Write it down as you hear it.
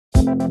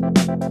My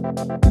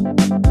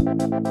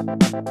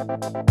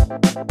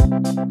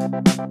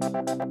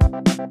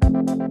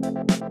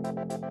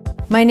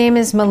name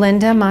is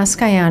Melinda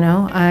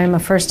Mascayano. I'm a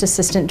first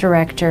assistant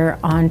director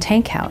on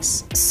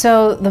Tankhouse.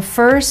 So the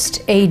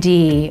first AD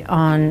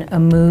on a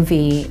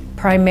movie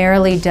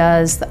primarily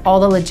does all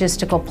the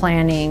logistical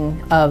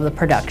planning of the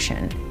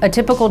production. A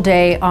typical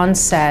day on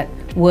set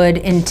would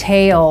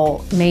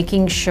entail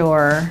making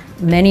sure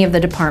many of the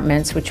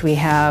departments, which we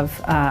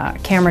have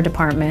camera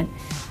department,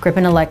 grip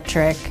and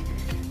electric,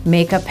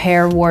 makeup,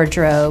 hair,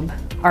 wardrobe,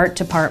 art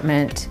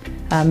department,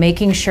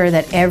 making sure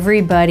that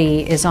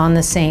everybody is on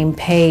the same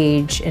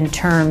page in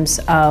terms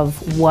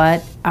of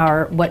what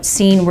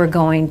scene we're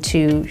going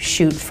to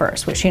shoot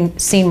first, what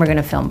scene we're going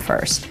to film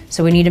first.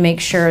 So we need to make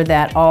sure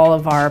that all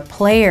of our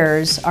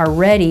players are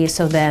ready,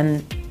 so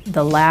then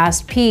the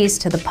last piece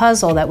to the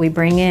puzzle that we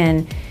bring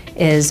in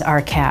is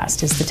our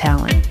cast, is the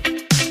talent.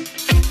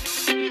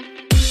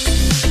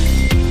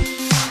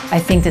 I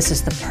think this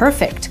is the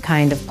perfect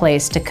kind of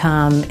place to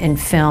come and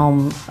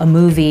film a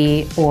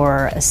movie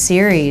or a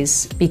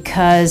series,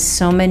 because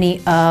so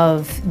many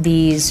of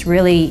these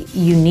really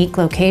unique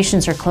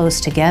locations are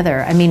close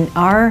together. I mean,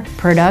 our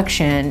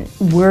production,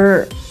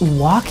 we're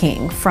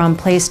walking from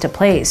place to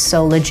place,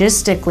 so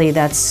logistically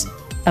that's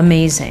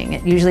amazing.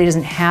 It usually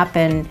doesn't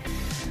happen.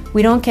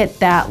 We don't get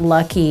that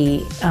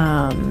lucky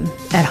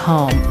at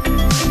home.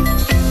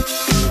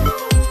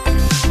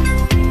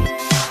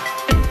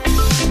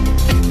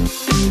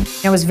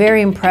 I was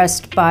very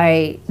impressed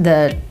by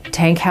the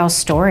Tankhouse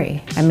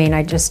story. I mean,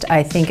 I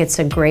think it's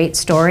a great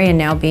story, and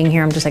now being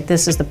here, I'm just like,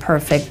 this is the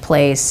perfect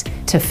place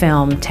to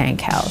film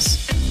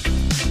Tankhouse.